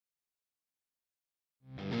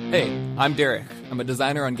Hey, I'm Derek. I'm a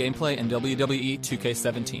designer on gameplay in WWE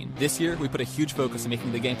 2K17. This year, we put a huge focus on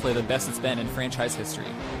making the gameplay the best it's been in franchise history.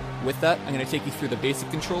 With that, I'm going to take you through the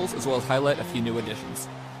basic controls as well as highlight a few new additions.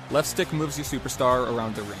 Left stick moves your superstar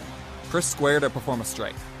around the ring. Press square to perform a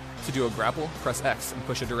strike. To do a grapple, press X and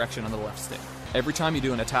push a direction on the left stick. Every time you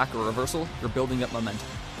do an attack or reversal, you're building up momentum.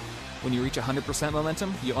 When you reach 100%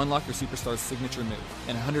 momentum, you unlock your superstar's signature move,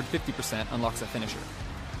 and 150% unlocks a finisher.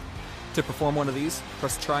 To perform one of these,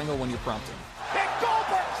 press triangle when you're prompted. And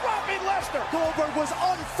Goldberg dropping Lesnar. Goldberg was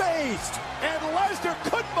unfazed, and Lesnar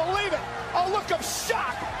couldn't believe it. A look of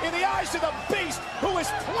shock in the eyes of the beast who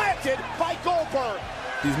is planted by Goldberg.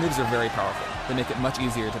 These moves are very powerful. They make it much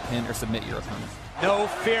easier to pin or submit your opponent.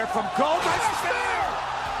 No fear from Goldberg. A spear!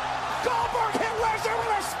 Goldberg hit Lesnar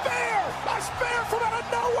with a spear! A spear from out of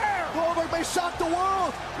nowhere! Goldberg may shock the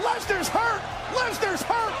world. Lesnar's hurt! Lesnar's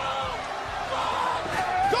hurt!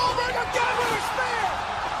 Goldberg again with a spear!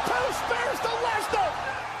 Two spears to Lesnar!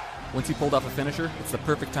 Once you pulled off a finisher, it's the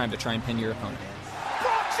perfect time to try and pin your opponent.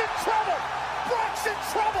 Brock's in trouble! Brock's in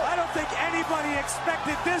trouble! I don't think anybody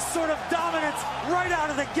expected this sort of dominance right out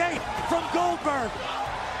of the gate from Goldberg.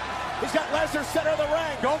 He's got Lesnar center of the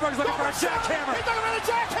ring. Goldberg's looking for a jackhammer. He's looking for the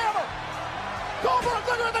jackhammer. Goldberg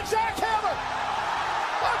looking for the jackhammer.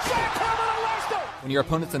 A jackhammer to Lesnar. When your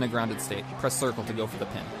opponent's in a grounded state, press circle to go for the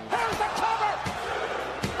pin. Here's the cover.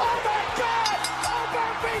 Oh my God!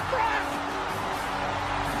 Goldberg beat Brock.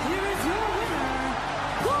 Here is your winner,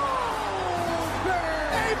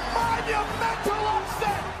 Goldberg. A monumental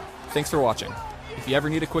upset. Thanks for watching. If you ever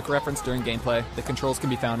need a quick reference during gameplay, the controls can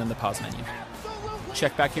be found in the pause menu.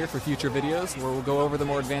 Check back here for future videos where we'll go over the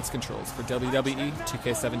more advanced controls for WWE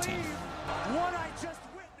 2K17. What I just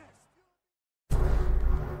witnessed.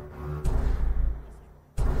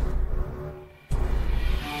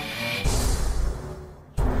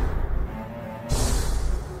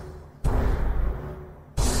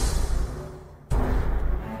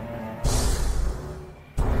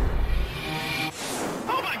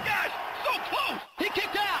 Oh my God! So close. He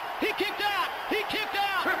kicked out. He kicked out. He kicked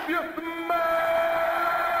out.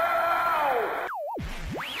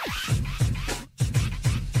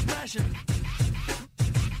 Smash him.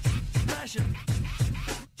 Smash him.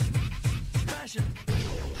 Smash him.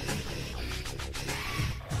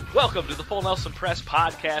 Welcome to the Full Nelson Press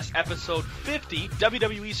Podcast, episode 50,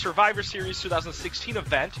 WWE Survivor Series 2016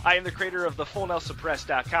 event. I am the creator of the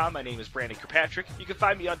FullNelsonPress.com. My name is Brandon Kirkpatrick. You can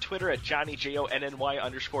find me on Twitter at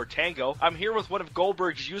JohnnyJONNY_Tango. I'm here with one of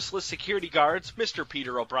Goldberg's useless security guards, Mr.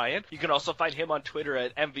 Peter O'Brien. You can also find him on Twitter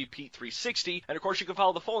at MVP360. And of course, you can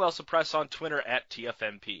follow the Full Nelson Press on Twitter at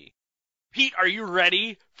TFNP. Pete, are you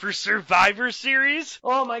ready for Survivor Series?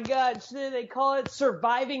 Oh my God, should they call it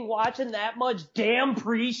surviving watching that much damn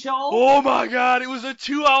pre-show? Oh my God, it was a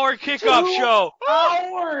 2-hour kickoff show.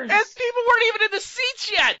 Hours! And people weren't even in the seats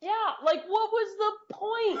yet. Yeah, like what was the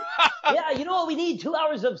point? Yeah, you know what, we need 2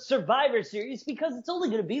 hours of Survivor Series because it's only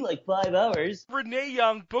gonna be like 5 hours. Renee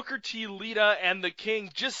Young, Booker T, Lita, and the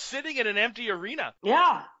King just sitting in an empty arena.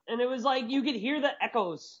 Yeah, and it was like you could hear the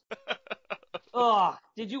echoes. Ugh,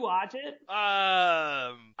 did you watch it?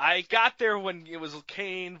 I got there when it was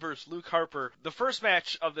Kane versus Luke Harper, the first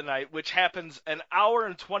match of the night, which happens an hour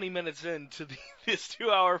and 20 minutes into this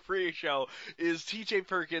 2-hour pre-show, is TJ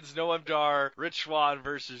Perkins, Noam Dar, Rich Swann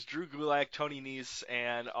versus Drew Gulak, Tony Nese,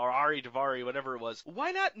 and Ari Daivari, whatever it was.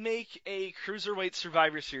 Why not make a Cruiserweight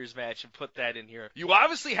Survivor Series match and put that in here? You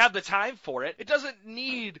obviously have the time for it. It doesn't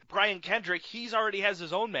need Brian Kendrick. He's already has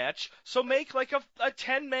his own match. So make like a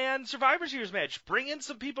 10-man Survivor Series match. Bring in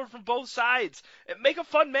some people from both sides and make a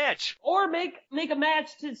fun match. Or make a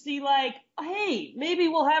match to see like, hey, maybe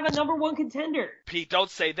we'll have a number one contender. Pete, don't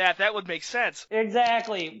say that. That would make sense.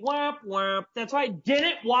 Exactly. Womp womp. That's why I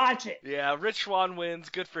didn't watch it. Yeah, Rich Swann wins.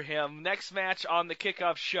 Good for him. Next match on the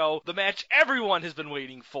kickoff show, the match everyone has been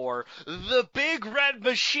waiting for. The Big Red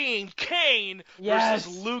Machine, Kane, Yes.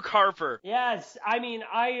 versus Luke Harper. Yes, I mean,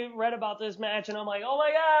 I read about this match and I'm like, oh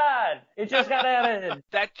my God, it just got added.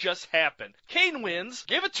 That just happened. Kane wins.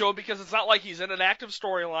 Give it to him because it's not like he's in an active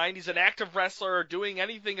storyline. He's an active wrestler or doing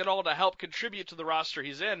anything at all to help contribute to the roster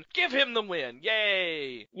he's in. Give him the win.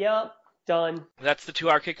 Yay. Yep, done. That's the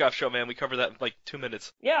 2-hour kickoff show, man. We covered that in like 2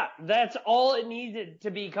 minutes. Yeah, that's all it needed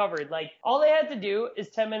to be covered. Like, all they had to do is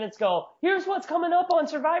 10 minutes go, here's what's coming up on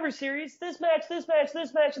Survivor Series, this match, this match,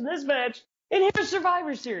 this match, and this match. And here's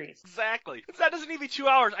Survivor Series. Exactly. That doesn't need to be 2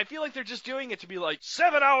 hours. I feel like they're just doing it to be like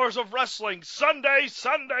 7 hours of wrestling, Sunday,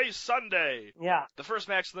 Sunday, Sunday. Yeah. The first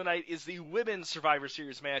match of the night is the Women's Survivor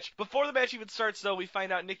Series match. Before the match even starts, though, we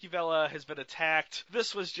find out Nikki Bella has been attacked.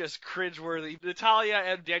 This was just cringeworthy. Natalya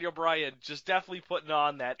and Daniel Bryan just definitely putting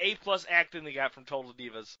on that A+ acting they got from Total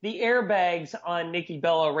Divas. The airbags on Nikki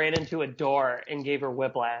Bella ran into a door and gave her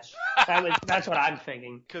whiplash. That's what I'm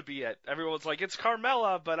thinking. Could be it. Everyone's like, it's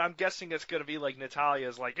Carmella, but I'm guessing it's going to be like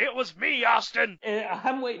Natalya's like, it was me, Austin! And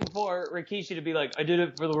I'm waiting for Rikishi to be like, I did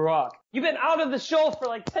it for The Rock. You've been out of the show for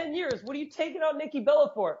like 10 years. What are you taking out Nikki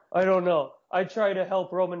Bella for? I don't know. I try to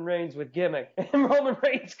help Roman Reigns with gimmick. And Roman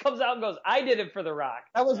Reigns comes out and goes, I did it for The Rock.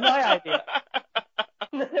 That was my idea.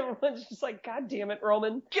 And then everyone's just like, God damn it,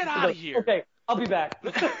 Roman. Get out of here. Okay, I'll be back.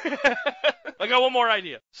 I got one more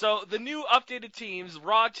idea. So the new updated teams,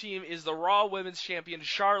 Raw team is the Raw Women's Champion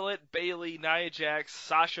Charlotte, Bayley, Nia Jax,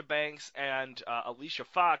 Sasha Banks, and Alicia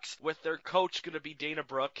Fox, with their coach going to be Dana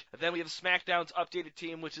Brooke. And then we have SmackDown's updated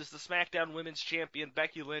team, which is the SmackDown Women's Champion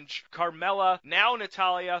Becky Lynch, Carmella, now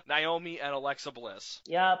Natalya, Naomi, and Alexa Bliss.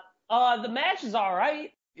 Yep. The match is all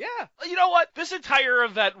right. Yeah. You know what? This entire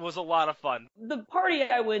event was a lot of fun. The party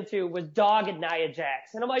I went to was Dog and Nia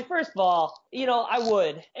Jax. And I'm like, first of all, I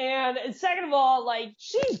would. And second of all, like,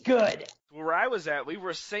 she's good. Where I was at, we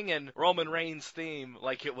were singing Roman Reigns' theme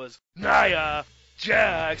like it was Nia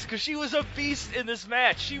Jax, because she was a beast in this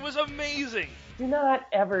match. She was amazing. Do not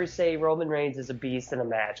ever say Roman Reigns is a beast in a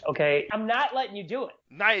match, okay? I'm not letting you do it.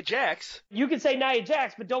 Nia Jax? You can say Nia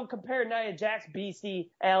Jax, but don't compare Nia Jax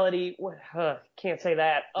bestiality. Can't say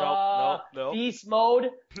that. Nope. Beast mode.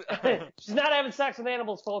 She's not having sex with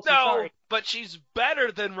animals, folks. I'm No, sorry. but she's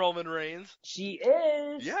better than Roman Reigns. She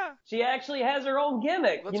is. Yeah. She actually has her own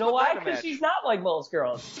gimmick. Let's you know put why? that in a Because match. she's not like most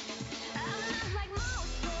girls.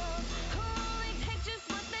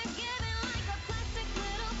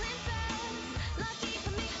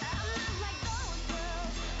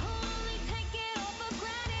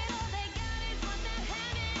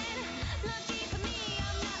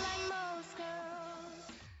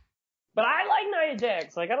 But I like Nia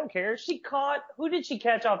Jax. Like, I don't care. Who did she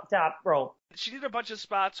catch off the top rope? She did a bunch of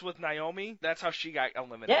spots with Naomi. That's how she got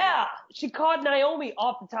eliminated. Yeah, she caught Naomi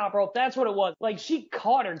off the top rope. That's what it was. Like, she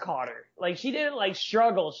caught her. Like, she didn't, like,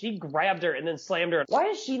 struggle. She grabbed her and then slammed her. Why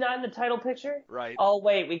is she not in the title picture? Right. Oh,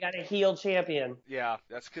 wait, we got a heel champion. Yeah,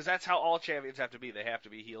 that's how all champions have to be. They have to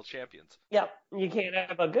be heel champions. Yep, you can't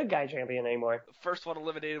have a good guy champion anymore. The first one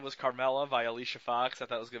eliminated was Carmella by Alicia Fox. I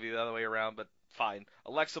thought it was going to be the other way around, but fine.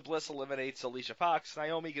 Alexa Bliss eliminates Alicia Fox.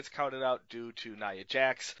 Naomi gets counted out due to Nia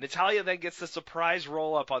Jax. Natalya then gets the surprise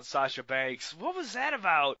roll-up on Sasha Banks. What was that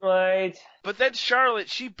about? Right. But then Charlotte,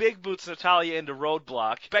 she big boots Natalya into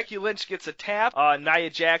Roadblock. Becky Lynch gets a tap on Nia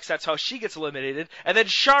Jax. That's how she gets eliminated. And then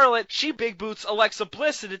Charlotte, she big boots Alexa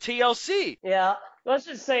Bliss into TLC. Yeah. Let's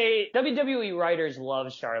just say WWE writers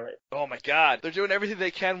love Charlotte. Oh my God. They're doing everything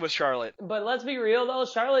they can with Charlotte. But let's be real, though.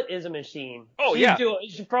 Charlotte is a machine. Oh, yeah.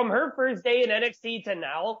 From her first day in NXT to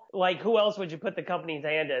now, like, who else would you put the company's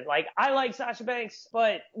hand in? Like, I like Sasha Banks,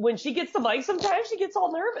 but when she gets the mic, sometimes she gets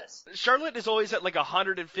all nervous. Charlotte is always at like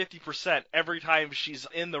 150% every time she's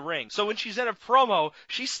in the ring. So when she's in a promo,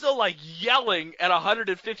 she's still like yelling at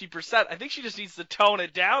 150%. I think she just needs to tone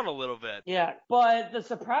it down a little bit. Yeah, but the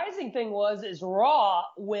surprising thing is Raw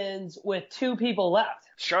wins with 2 people left.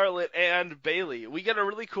 Charlotte and Bayley. We get a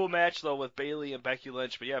really cool match, though, with Bayley and Becky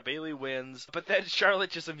Lynch. But yeah, Bayley wins. But then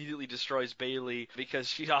Charlotte just immediately destroys Bayley because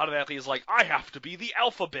she automatically is like, I have to be the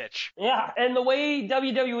alpha bitch. Yeah, and the way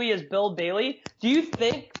WWE has billed Bayley, do you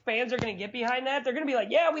think fans are going to get behind that? They're going to be like,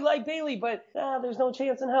 yeah, we like Bayley, but there's no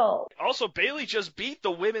chance in hell. Also, Bayley just beat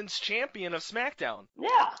the women's champion of SmackDown.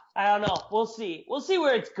 Yeah, I don't know. We'll see. We'll see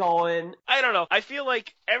where it's going. I don't know. I feel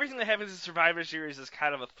like everything that happens in Survivor Series is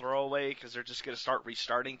kind of a throwaway because they're just going to start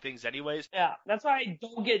restarting things anyways. Yeah, that's why I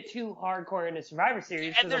don't get too hardcore into Survivor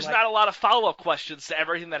Series. And there's not a lot of follow-up questions to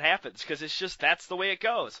everything that happens because it's just that's the way it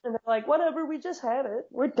goes. And they're like, whatever, we just had it.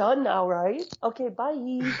 We're done now, right? Okay, bye.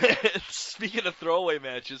 Speaking of throwaway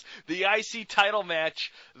matches, the IC title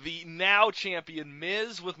match, the now champion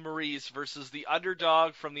Miz with Maurice versus the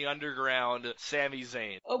underdog from the underground, Sami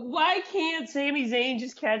Zayn. Why can't Sami Zayn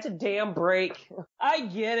just catch a damn break? I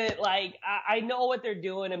get it. Like, I know what they're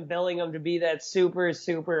doing and billing him to be that super,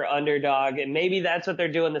 super underdog, and maybe that's what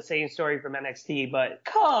they're doing, the same story from NXT, but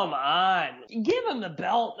come on. Give him the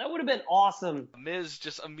belt. That would have been awesome. Miz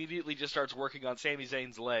just immediately just starts working on Sami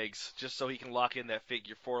Zayn's legs just so he can lock in that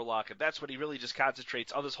figure 4 lock, and that's what he really just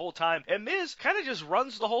concentrates of this whole time. And Miz kind of just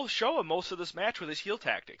runs the whole show and most of this match with his heel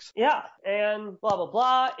tactics. Yeah, and blah, blah,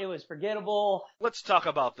 blah. It was forgettable. Let's talk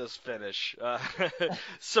about this finish.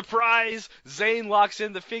 Surprise! Zayn locks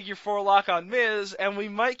in the figure 4 lock on Miz, and we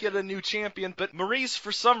might get a new champion, but Maurice,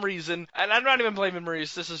 for some reason, and I'm not even blaming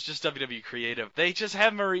Maurice, this is just WWE creative, they just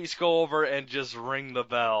have Maurice go over and just ring the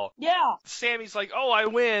bell. Yeah. Sammy's like, oh, I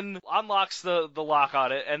win, unlocks the lock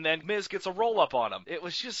on it, and then Miz gets a roll-up on him. It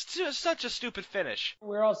was just such a stupid finish.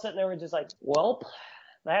 We're all sitting there and just like, welp.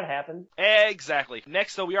 That happened. Exactly.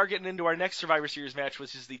 Next, though, we are getting into our next Survivor Series match,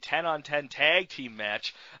 which is the 10-on-10 tag team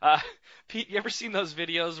match. Pete, you ever seen those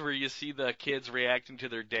videos where you see the kids reacting to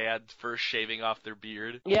their dad first shaving off their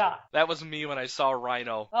beard? Yeah. That was me when I saw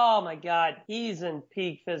Rhino. Oh, my God. He's in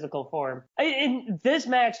peak physical form. And this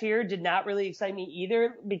match here did not really excite me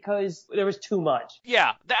either because there was too much.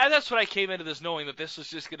 Yeah, that's what I came into this knowing, that this was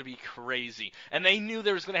just going to be crazy. And they knew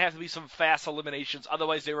there was going to have to be some fast eliminations,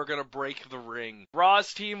 otherwise they were going to break the ring.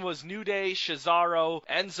 Raw's team was New Day, Cesaro,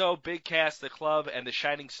 Enzo, Big Cass, The Club, and the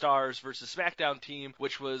Shining Stars versus SmackDown team,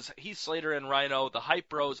 which was Heath Slater and Rhino, the Hype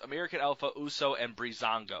Bros, American Alpha, Uso, and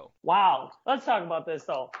Breezango. Wow. Let's talk about this,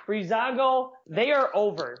 though. Breezango, they are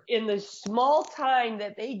over. In the small time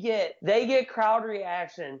that they get crowd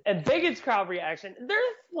reaction, and biggest crowd reaction.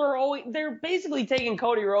 They're basically taking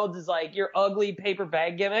Cody Rhodes as like your ugly paper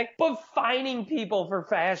bag gimmick, but fining people for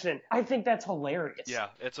fashion. I think that's hilarious. Yeah,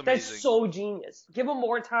 it's amazing. That's so genius. Give them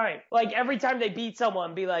more time. Like, every time they beat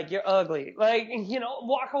someone, be like, you're ugly. Like,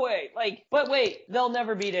 walk away. Like, but wait, they'll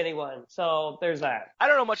never beat anyone. So there's that. I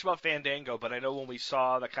don't know much about Fandango, but I know when we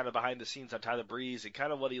saw the kind of behind the scenes on Tyler Breeze and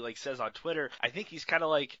kind of what he says on Twitter, I think he's kind of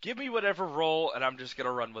like, give me whatever role and I'm just going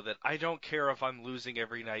to run with it. I don't care if I'm losing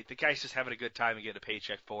every night. The guy's just having a good time and getting a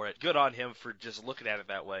paycheck for it. Good on him for just looking at it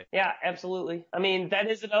that way. Yeah, absolutely. I mean, that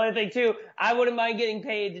is another thing too. I wouldn't mind getting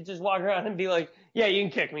paid to just walk around and be like, yeah, you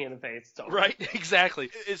can kick me in the face. So. Right, exactly.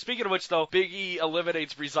 Speaking of which, though, Big E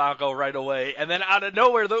eliminates Breezango right away, and then out of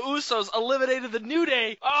nowhere, the Usos eliminated the New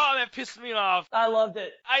Day. Oh, that pissed me off. I loved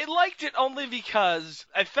it. I liked it only because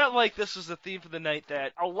I felt like this was the theme for the night,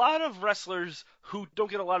 that a lot of wrestlers who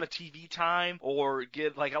don't get a lot of TV time or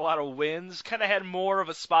get a lot of wins kind of had more of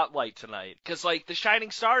a spotlight tonight. Because the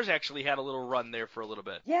Shining Stars actually had a little run there for a little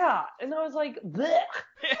bit. Yeah, and I was like, bleh.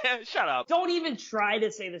 Shut up. Don't even try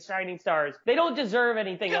to say the Shining Stars. They don't deserve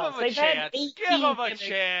anything else. Give them a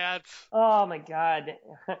chance. Oh my God.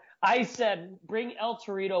 I said, bring El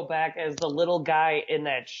Torito back as the little guy in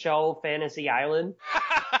that show, Fantasy Island.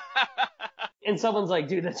 And someone's like,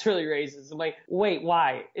 dude, that's really racist. I'm like, wait,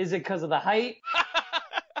 why? Is it because of the height?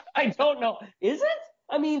 I don't know. Is it?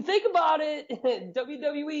 I mean, think about it.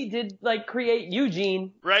 WWE did, create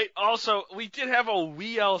Eugene. Right. Also, we did have a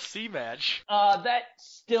WLC match. That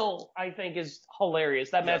still, I think, is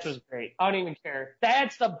hilarious. That match was great. I don't even care.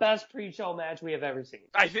 That's the best pre-show match we have ever seen.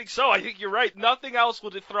 I think so. I think you're right. Nothing else will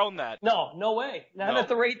dethrone that. No way. Not at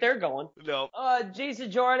the rate they're going. No.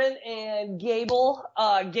 Jason Jordan and Gable.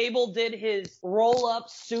 Gable did his roll-up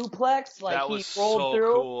suplex. That was he rolled so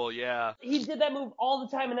through. cool, yeah. He did that move all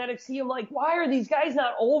the time in NXT. I'm like, why are these guys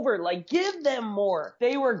not over? Give them more.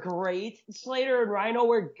 They were great. Slater and Rhino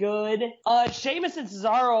were good. Sheamus and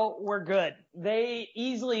Cesaro were good. They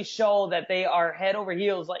easily show that they are head over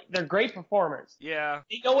heels. They're great performers. Yeah.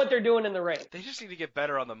 They know what they're doing in the ring. They just need to get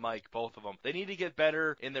better on the mic, both of them. They need to get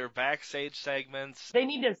better in their backstage segments. They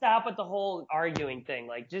need to stop with the whole arguing thing.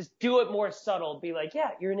 Just do it more subtle. Be like, yeah,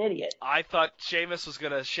 you're an idiot. I thought Sheamus was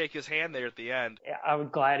going to shake his hand there at the end. Yeah, I was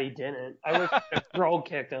glad he didn't. I wish Bro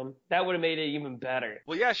kicked him. That would have made it even better.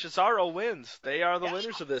 Well, yeah, Cesaro wins. They are the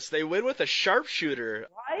winners of this. They win with a sharpshooter.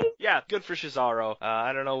 Right? Yeah, good for Cesaro.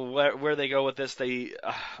 I don't know where they go with this.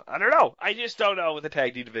 I don't know. I just don't know with the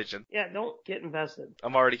tag team division. Yeah, don't get invested.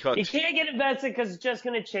 I'm already cooked. You can't get invested because it's just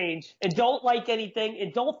going to change. And don't like anything.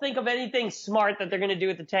 And don't think of anything smart that they're going to do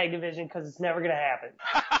with the tag division because it's never going to happen.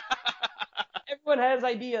 Everyone has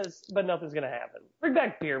ideas, but nothing's going to happen. Bring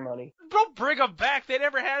back beer money. Don't bring them back. They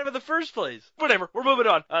never had them in the first place. Whatever. We're moving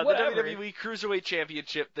on. The WWE Cruiserweight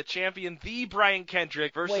Championship. The champion, the Brian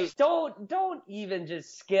Kendrick versus... Wait, don't even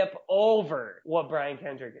just skip over what Brian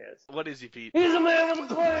Kendrick is. What is he, Pete? He's a man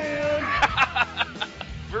with a plan!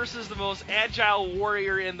 Versus the most agile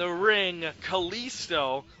warrior in the ring,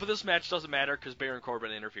 Kalisto. But this match doesn't matter because Baron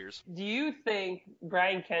Corbin interferes. Do you think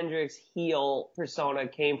Brian Kendrick's heel persona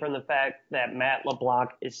came from the fact that Matt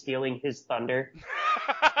LeBlanc is stealing his thunder?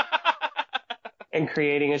 And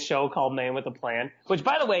creating a show called Man with a Plan. Which,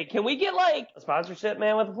 by the way, can we get a sponsorship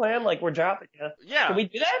Man with a Plan? We're dropping it. Yeah. Can we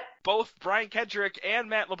do that? both Brian Kendrick and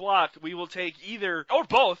Matt LeBlanc. We will take either or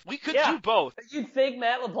both. We could do both. You think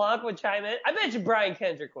Matt LeBlanc would chime in? I bet you Brian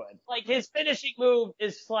Kendrick would. Like, his finishing move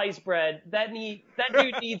is sliced bread. That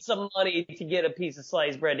dude needs some money to get a piece of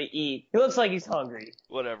sliced bread to eat. He looks like he's hungry.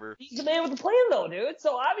 Whatever. He's the man with the plan, though, dude.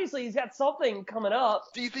 So obviously he's got something coming up.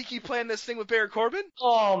 Do you think he planned this thing with Baron Corbin?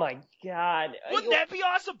 Oh, my God. Wouldn't that be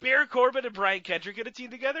awesome? Baron Corbin and Brian Kendrick in a team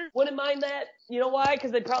together? Wouldn't mind that. You know why?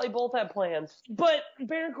 Because they probably both have plans. But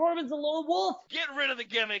Baron Corbin's a lone wolf. Get rid of the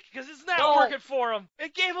gimmick, because it's not working for him.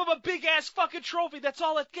 It gave him a big-ass fucking trophy. That's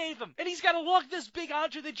all it gave him. And he's got to lug this big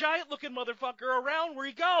Andre the Giant-looking motherfucker around where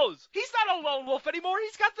he goes. He's not a lone wolf anymore.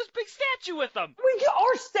 He's got this big statue with him.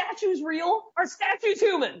 Our statue's real. Our statue's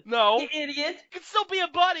human. No. You idiot. Could still be a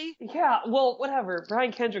buddy. Yeah, well, whatever.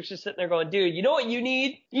 Brian Kendrick's just sitting there going, dude, you know what you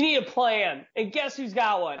need? You need a plan. And guess who's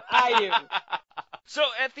got one? I do. So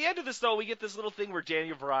at the end of this, though, we get this little thing where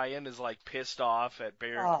Daniel Bryan is, like, pissed off at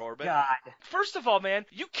Baron Corbin. God. First of all, man,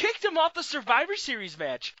 you kicked him off the Survivor Series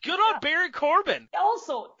match. Good on Baron Corbin.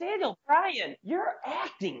 Also, Daniel Bryan, your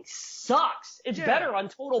acting sucks. It's better on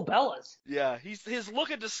Total Bellas. Yeah, his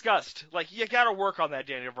look of disgust. Like, you gotta work on that,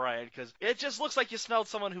 Daniel Bryan, because it just looks like you smelled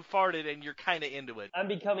someone who farted and you're kind of into it. I'm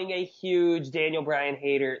becoming a huge Daniel Bryan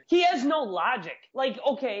hater. He has no logic. Like,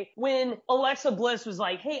 okay, when Alexa Bliss was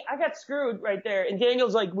like, hey, I got screwed right there, and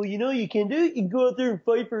Daniel's like, well, you know you can do it. You can go out there and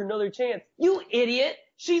fight for another chance. You idiot.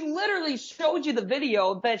 She literally showed you the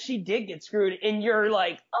video that she did get screwed, and you're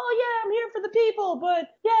like, oh, yeah, I'm here for the people, but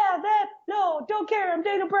no, don't care. I'm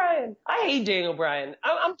Daniel Bryan. I hate Daniel Bryan.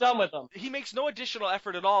 I'm done with him. He makes no additional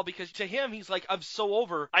effort at all because to him, he's like, I'm so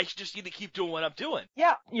over. I just need to keep doing what I'm doing.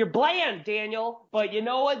 Yeah, you're bland, Daniel, but you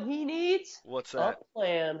know what he needs? What's that? A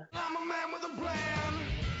plan. I'm a man with a plan.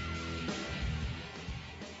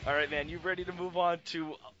 All right, man, you ready to move on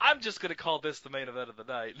to, I'm just going to call this the main event of the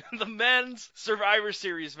night, the men's Survivor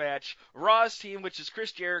Series match. Raw's team, which is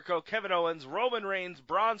Chris Jericho, Kevin Owens, Roman Reigns,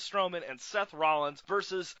 Braun Strowman, and Seth Rollins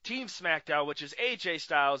versus Team SmackDown, which is AJ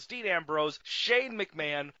Styles, Dean Ambrose, Shane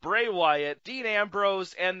McMahon, Bray Wyatt, Dean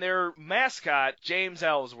Ambrose, and their mascot, James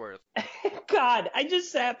Ellsworth. God, I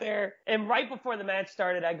just sat there, and right before the match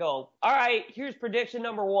started, I go, all right, here's prediction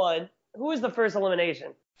number 1. Who was the first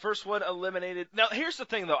elimination? First one eliminated. Now, here's the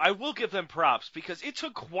thing, though. I will give them props because it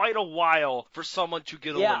took quite a while for someone to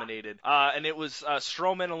get eliminated. And it was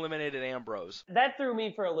Strowman eliminated Ambrose. That threw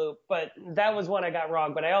me for a loop, but that was one I got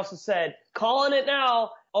wrong. But I also said, calling it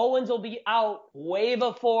now, Owens will be out way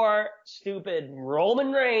before stupid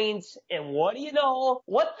Roman Reigns. And what do you know?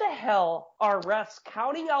 What the hell are refs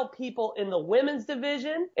counting out people in the women's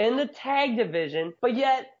division, in the tag division? But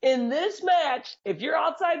yet, in this match, if you're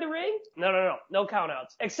outside the ring, no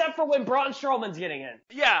countouts. Except for when Braun Strowman's getting in.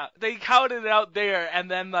 Yeah, they counted it out there, and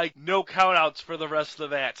then, like, no countouts for the rest of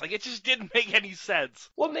the match. Like, it just didn't make any sense.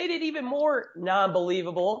 What made it even more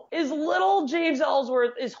non-believable is little James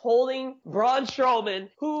Ellsworth is holding Braun Strowman,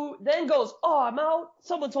 who then goes, oh, I'm out.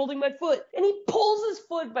 Someone's holding my foot. And he pulls his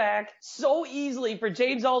foot back so easily for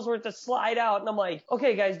James Ellsworth to slide out. And I'm like,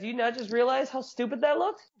 okay, guys, do you not just realize how stupid that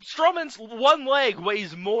looked? Strowman's one leg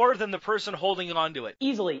weighs more than the person holding onto it.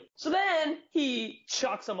 Easily. So then he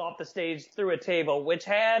chucks him off the stage through a table, which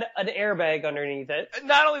had an airbag underneath it.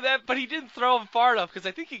 Not only that, but he didn't throw him far enough because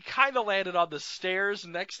I think he kind of landed on the stairs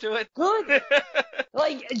next to it. Good.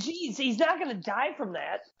 Like, geez, he's not going to die from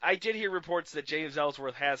that. I did hear reports that James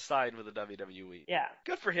Ellsworth has signed with the WWE. Yeah.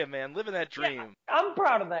 Good for him, man. Living that dream. Yeah, I'm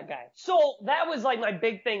proud of that guy. So that was like my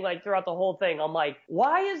big thing, like throughout the whole thing. I'm like,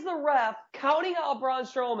 why is the ref counting out Braun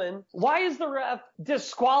Strowman? Why is the ref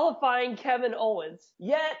disqualifying Kevin Owens?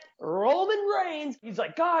 Yet Roman Reigns, he's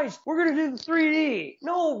like, guys, we're going to do the 3D.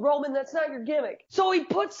 No, Roman, that's not your gimmick. So he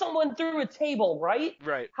puts someone through a table, right?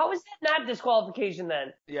 Right. How is that not disqualification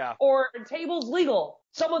then? Yeah. Or a table's legal.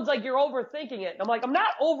 Someone's like, you're overthinking it. And I'm like, I'm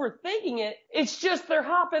not overthinking it. It's just they're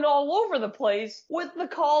hopping all over the place with the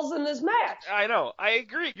calls in this match. I know. I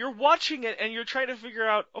agree. You're watching it and you're trying to figure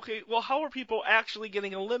out, okay, well, how are people actually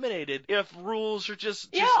getting eliminated if rules are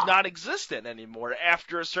just not existent anymore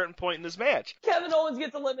after a certain point in this match? Kevin Owens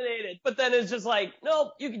gets eliminated, but then it's just like,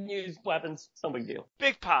 nope, you can use weapons. It's no big deal.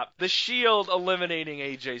 Big Pop, the Shield eliminating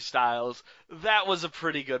AJ Styles. That was a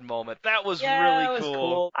pretty good moment. That was really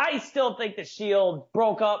cool. I still think the Shield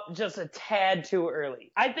broke up just a tad too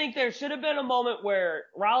early. I think there should have been a moment where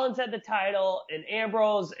Rollins had the title and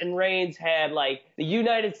Ambrose and Reigns had like the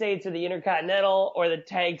United States or the Intercontinental or the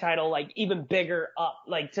tag title like even bigger up,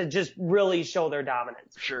 like to just really show their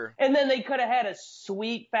dominance. Sure. And then they could have had a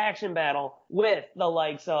sweet faction battle with the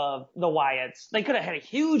likes of the Wyatts. They could have had a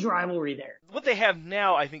huge rivalry there. What they have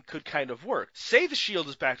now, I think, could kind of work. Say the Shield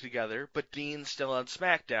is back together, but Dean's still on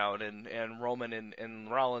SmackDown, and Roman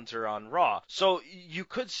and Rollins are on Raw. So you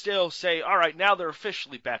could still say, all right, now they're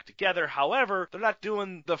officially back together. However, they're not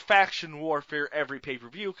doing the faction warfare every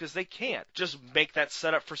pay-per-view because they can't. Just make that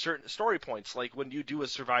set up for certain story points, like when you do a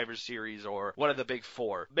Survivor Series or one of the big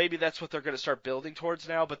four. Maybe that's what they're going to start building towards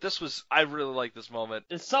now, but I really like this moment.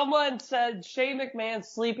 Someone said Shane McMahon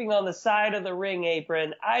sleeping on the side of the ring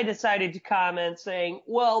apron. I decided to comment saying,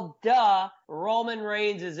 well, duh, Roman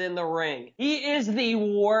Reigns is in the ring. He is the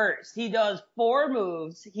worst. He does 4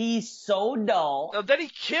 moves. He's so dull. Then he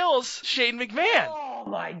kills Shane McMahon. Oh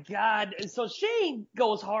my God. So Shane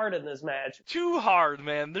goes hard in this match. Too hard,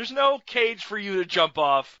 man. There's no cage for you to jump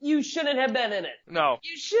off. You shouldn't have been in it. No.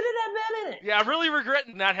 You shouldn't have been in it. Yeah, I really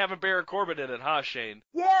regret not having Baron Corbin in it, huh, Shane?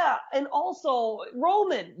 Yeah, and also,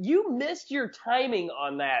 Roman, you missed your timing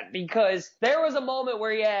on that because there was a moment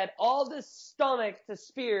where he had all this stomach to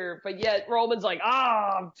spear, but yet Roman's like,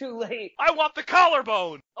 I'm too late. I want the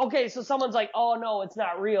collarbone! Okay, so someone's like, oh no, it's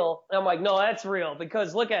not real. And I'm like, no, that's real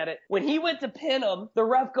because look at it. When he went to pin him, the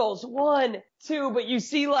ref goes 1, 2, but you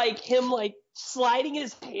see like him like sliding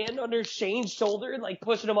his hand under Shane's shoulder and like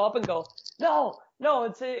pushing him up and go, no,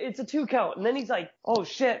 it's a 2 count. And then he's like, oh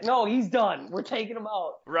shit, no, he's done. We're taking him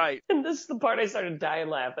out. Right. And this is the part I started dying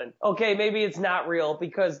laughing. Okay, maybe it's not real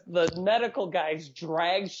because the medical guys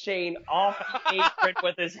drag Shane off the apron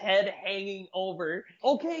with his head hanging over.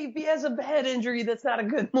 Okay, if he has a head injury, that's not a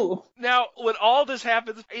good move. Now, when all this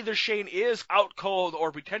happens, either Shane is out cold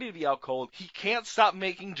or pretending to be out cold. He can't stop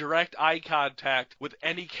making direct eye contact with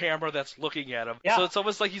any camera that's looking at him. Yeah. So it's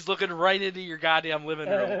almost like he's looking right into your goddamn living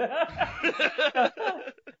room.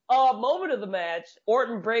 Moment of the match,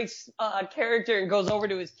 Orton breaks character and goes over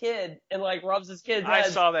to his kid and like rubs his kid's head. I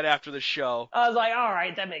saw that after the show. I was like, all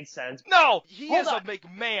right, that makes sense. No, he Hold is on. a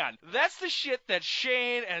McMahon. That's the shit that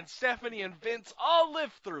Shane and Stephanie and Vince all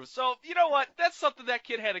lived through. So, you know what? That's something that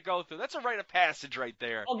kid had to go through. That's a rite of passage right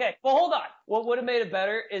there. Okay, well, hold on. What would have made it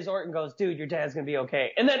better is Orton goes, dude, your dad's going to be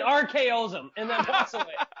okay. And then RKO's him and then walks away.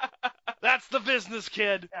 That's the business,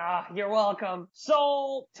 kid. You're welcome.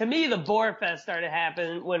 So, to me, the Boar Fest started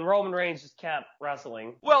happening when Roman Reigns just kept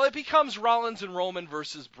wrestling. Well, it becomes Rollins and Roman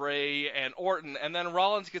versus Bray and Orton, and then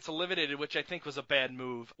Rollins gets eliminated, which I think was a bad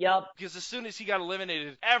move. Yep. Because as soon as he got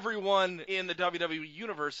eliminated, everyone in the WWE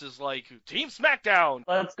universe is like, Team SmackDown!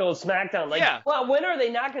 Let's go SmackDown. Like, Yeah. Well, when are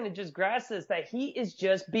they not going to just grasp this, that he is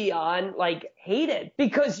just beyond, like, hated?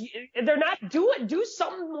 Because they're not do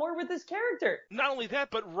something more with this character. Not only that,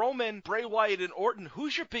 but Roman, Bray Wyatt, and Orton,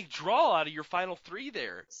 who's your big draw out of your final 3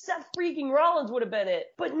 there? Seth freaking Rollins would have been it.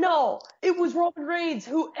 But no, it was Roman Reigns,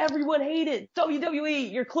 who everyone hated.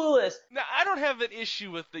 WWE, you're clueless. Now, I don't have an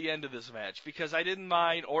issue with the end of this match, because I didn't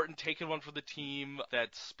mind Orton taking one for the team,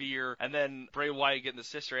 that spear, and then Bray Wyatt getting the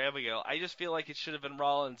Sister Abigail. I just feel like it should have been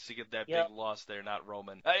Rollins to get that Yep. big loss there, not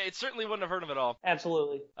Roman. It certainly wouldn't have hurt him at all.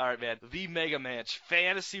 Absolutely. All right, man. The mega match.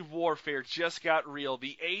 Fantasy Warfare just got real.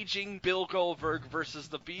 The aging Bill Goldberg versus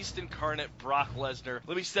the Beast Incarnate Brock Lesnar.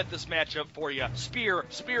 Let me set this match up for you. Spear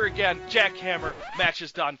again, jackhammer. Match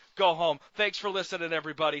is done. Go home. Thanks for listening,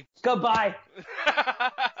 everybody. Goodbye.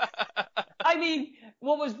 I mean,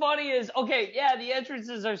 what was funny is, okay, yeah, the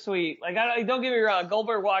entrances are sweet. Like, don't get me wrong,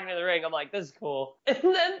 Goldberg walking in the ring, I'm like, this is cool. And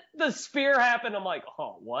then the spear happened, I'm like,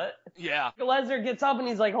 oh, what? Yeah. Lesnar gets up and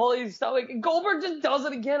he's like, holy stomach. And Goldberg just does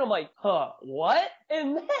it again. I'm like, what?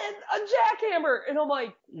 And then a jackhammer. And I'm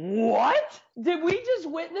like, what? Did we just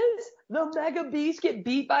witness the Mega Beast get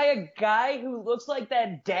beat by a guy who looks like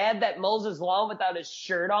that dad that mows his lawn without his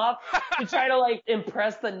shirt off to try to, like,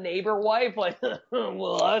 impress the neighbor wife? Like,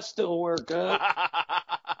 well, I still work out.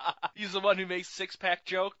 He's the one who makes six-pack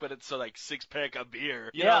joke, but it's like six-pack of beer.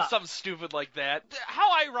 You Yeah. know, something stupid like that.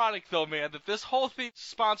 How ironic, though, man, that this whole thing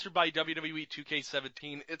sponsored by WWE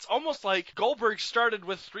 2K17, it's almost like Goldberg started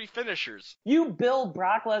with 3 finishers. You build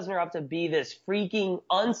Brock Lesnar up to be this freaking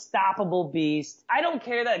unstoppable beast. I don't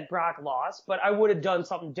care that Brock lost, but I would have done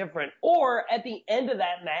something different. Or at the end of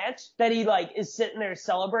that match, that he like is sitting there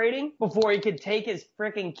celebrating before he could take his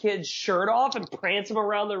freaking kid's shirt off and prance him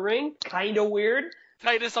around the ring. Kinda weird.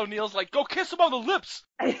 Titus O'Neil's like, go kiss him on the lips!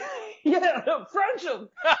 Yeah, French him.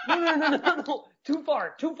 No. Too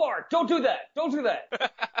far. Don't do that.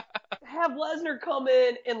 have Lesnar come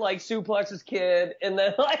in and like suplex his kid and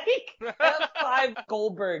then like F5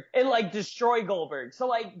 Goldberg and like destroy Goldberg. So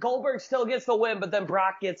like Goldberg still gets the win, but then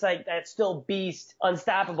Brock gets like that still beast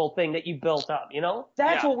unstoppable thing that you built up, you know?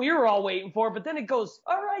 That's what we were all waiting for, but then it goes,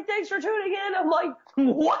 all right, thanks for tuning in. I'm like,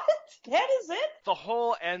 what? That is it? The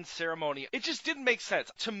whole end ceremony, it just didn't make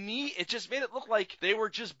sense. To me, it just made it look like they were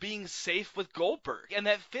just being safe with Goldberg. And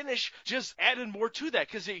that finish just added more to that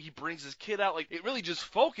because he brings his kid out. Like, it really just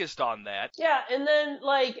focused on that. Yeah, and then,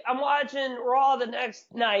 like, I'm watching Raw the next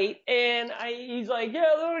night, and he's like,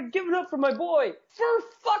 yeah, give it up for my boy. For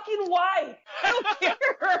fucking why? I don't care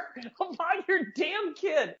about your damn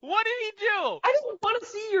kid. What did he do? I don't want to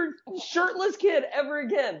see your shirtless kid ever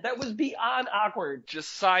again. That was beyond awkward.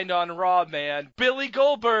 Just signed on Raw, man. Billy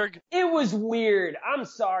Goldberg. It was weird. I'm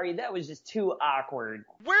sorry. That was just too awkward.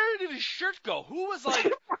 Where did his shirt go? Who was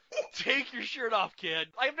like, take your shirt off, kid?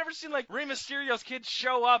 I've never seen, like, Rey Mysterio's kids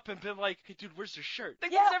show up and been like, hey, dude, where's their shirt?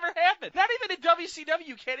 That's never happened. Not even in WCW.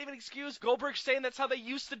 You can't even excuse Goldberg saying that's how they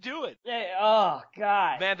used to do it. Hey, oh,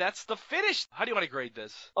 God. Man, that's the finish. How do you want to grade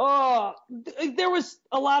this? Oh, there was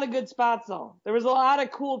a lot of good spots, though. There was a lot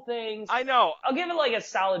of cool things. I know. I'll give it, like, a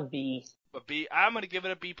solid B. A B. I'm going to give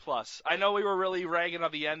it a B+. I know we were really ragging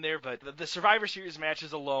on the end there, but the Survivor Series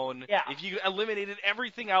matches alone, if you eliminated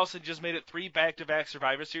everything else and just made it 3 back-to-back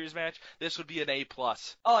Survivor Series match, this would be an A+.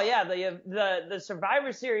 Oh, yeah, the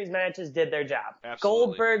Survivor Series matches did their job. Absolutely.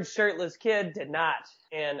 Goldberg's shirtless kid did not.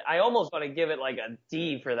 And I almost want to give it like a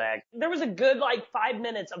D for that. There was a good like 5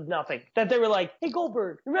 minutes of nothing that they were like, hey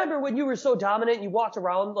Goldberg, remember when you were so dominant and you walked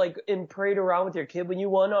around like and prayed around with your kid when you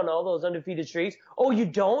won on all those undefeated streaks? Oh, you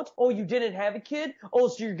don't? Oh, you didn't have a kid? Oh,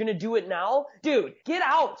 so you're going to do it now? Dude, get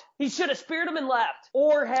out. He should have speared him and left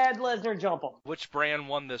or had Lesnar jump him. Which brand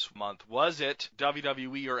won this month? Was it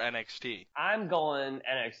WWE or NXT? I'm going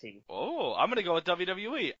NXT. Oh, I'm going to go with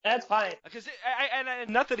WWE. That's fine. Because I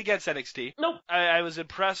nothing against NXT. Nope. I was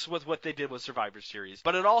impressed with what they did with Survivor Series,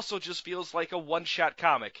 but it also just feels like a one-shot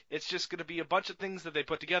comic. It's just going to be a bunch of things that they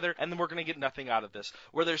put together, and then we're going to get nothing out of this.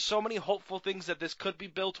 Where there's so many hopeful things that this could be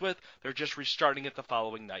built with, they're just restarting it the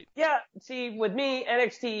following night. Yeah, see, with me,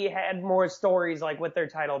 NXT had more stories, like, with their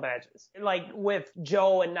title matches. Like, with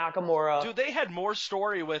Joe and Nakamura. Dude, they had more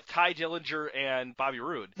story with Ty Dillinger and Bobby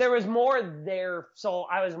Roode. There was more there, so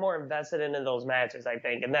I was more invested in those matches, I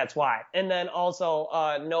think, and that's why. And then also,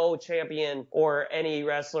 no champion or any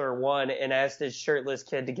wrestler won and asked his shirtless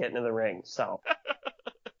kid to get into the ring, so.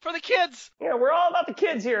 For the kids! Yeah, we're all about the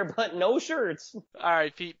kids here, but no shirts. All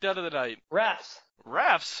right, Pete, done of the night. Refs.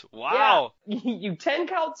 Wow. Yeah, you 10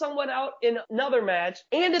 count someone out in another match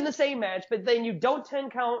and in the same match, but then you don't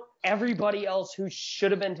 10 count everybody else who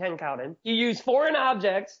should have been 10 counted. You use foreign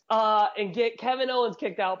objects and get Kevin Owens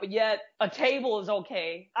kicked out, but yet a table is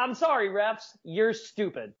okay. I'm sorry, refs. You're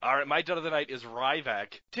stupid. All right, my dud of the night is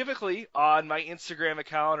Ryback. Typically, on my Instagram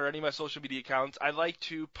account or any of my social media accounts, I like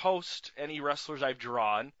to post any wrestlers I've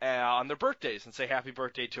drawn on their birthdays and say happy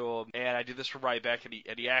birthday to them. And I did this for Ryback,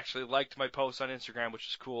 and he actually liked my post on Instagram, which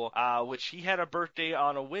is cool, which he had a birthday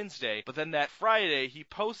on a Wednesday. But then that Friday, he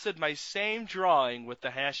posted my same drawing with the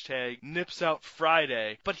hashtag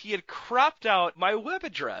NipsOutFriday, but he had cropped out my web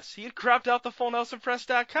address. He had cropped out the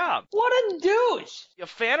FullNelsonPress.com. What a douche! A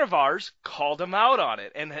fan of ours called him out on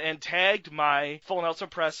it and tagged my Full Nelson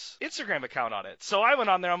Press Instagram account on it. So I went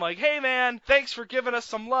on there, I'm like, hey man, thanks for giving us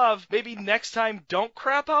some love. Maybe next time don't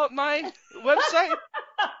crap out my website.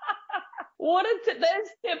 That's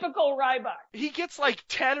typical Ryback. He gets like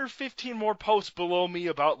 10 or 15 more posts below me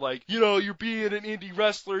about like, you know, you're being an indie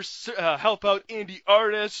wrestler, help out indie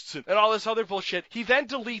artists and all this other bullshit. He then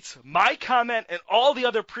deletes my comment and all the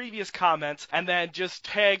other previous comments and then just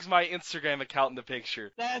tags my Instagram account in the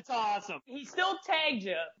picture. That's awesome. He still tagged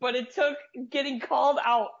you, but it took getting called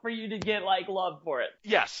out for you to get like love for it.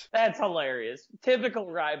 Yes. That's hilarious. Typical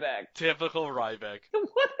Ryback. Typical Ryback.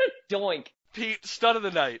 What a doink. Pete, stud of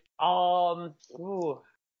the night. I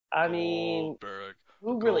mean, Goldberg.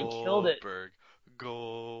 who really killed it?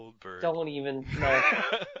 Goldberg. Don't even know.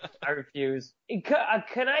 I refuse.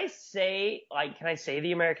 Can I say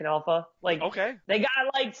the American Alpha? Like, okay. They got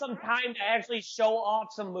like some time to actually show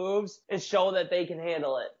off some moves and show that they can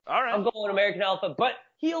handle it. All right. I'm going American Alpha, but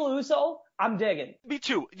heel Uso, I'm digging. Me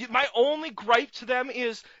too. My only gripe to them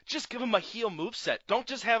is just give them a heel moveset. Don't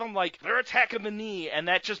just have them like they're attacking the knee and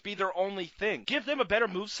that just be their only thing. Give them a better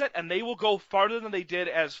moveset and they will go farther than they did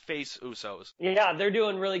as face Usos. Yeah, they're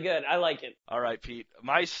doing really good. I like it. All right, Pete.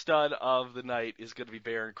 My stud of the night is going to be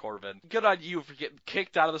Baron Corbin. Good on you for getting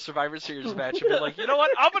kicked out of the Survivor Series match and being like, you know what?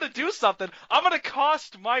 I'm going to do something. I'm going to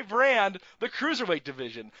cost my brand the Cruiserweight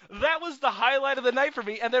division. That was the highlight of the night for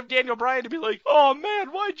me. And then Daniel Bryan to be like, oh, man,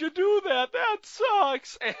 why'd you do that? That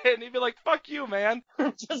sucks. And he'd be like, fuck you, man.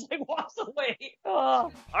 Just like walks away. Oh.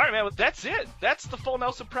 All right, man. Well, that's it. That's the Full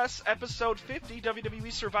Nelson Press episode 50 WWE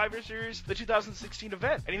Survivor Series, the 2016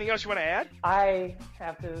 event. Anything else you want to add? I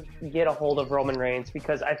have to get a hold of Roman Reigns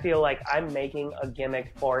because I feel like I'm making a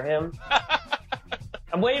gimmick for him.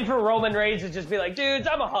 I'm waiting for Roman Reigns to just be like, dudes,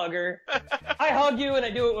 I'm a hugger. I hug you and I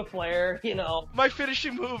do it with flair, you know. My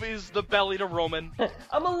finishing move is the belly to Roman.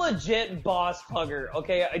 I'm a legit boss hugger,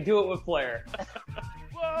 okay? I do it with flair.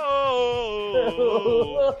 Whoa!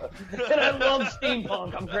 And I love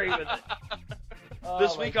steampunk. I'm great with it.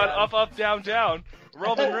 This week on Up, Up, Down, Down,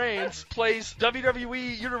 Roman Reigns plays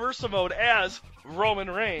WWE Universal Mode as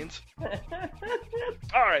Roman Reigns.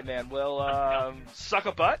 All right, man. Well, suck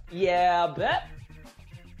a butt. Yeah, bet.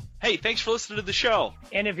 Hey, thanks for listening to the show.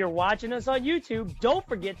 And if you're watching us on YouTube, don't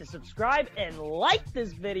forget to subscribe and like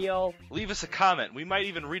this video. Leave us a comment. We might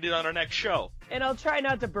even read it on our next show. And I'll try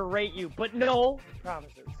not to berate you, but no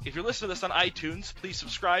promises. If you're listening to this on iTunes, please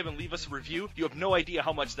subscribe and leave us a review. You have no idea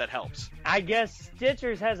how much that helps. I guess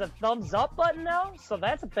Stitchers has a thumbs up button now, so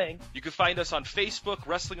that's a thing. You can find us on Facebook,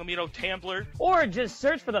 Wrestling Amino, Tumblr. Or just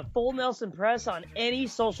search for the Full Nelson Press on any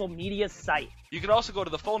social media site. You can also go to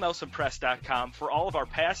thefullnelsonpress.com for all of our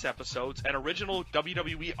past episodes and original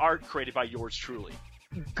WWE art created by yours truly.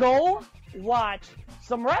 Go watch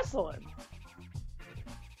some wrestling.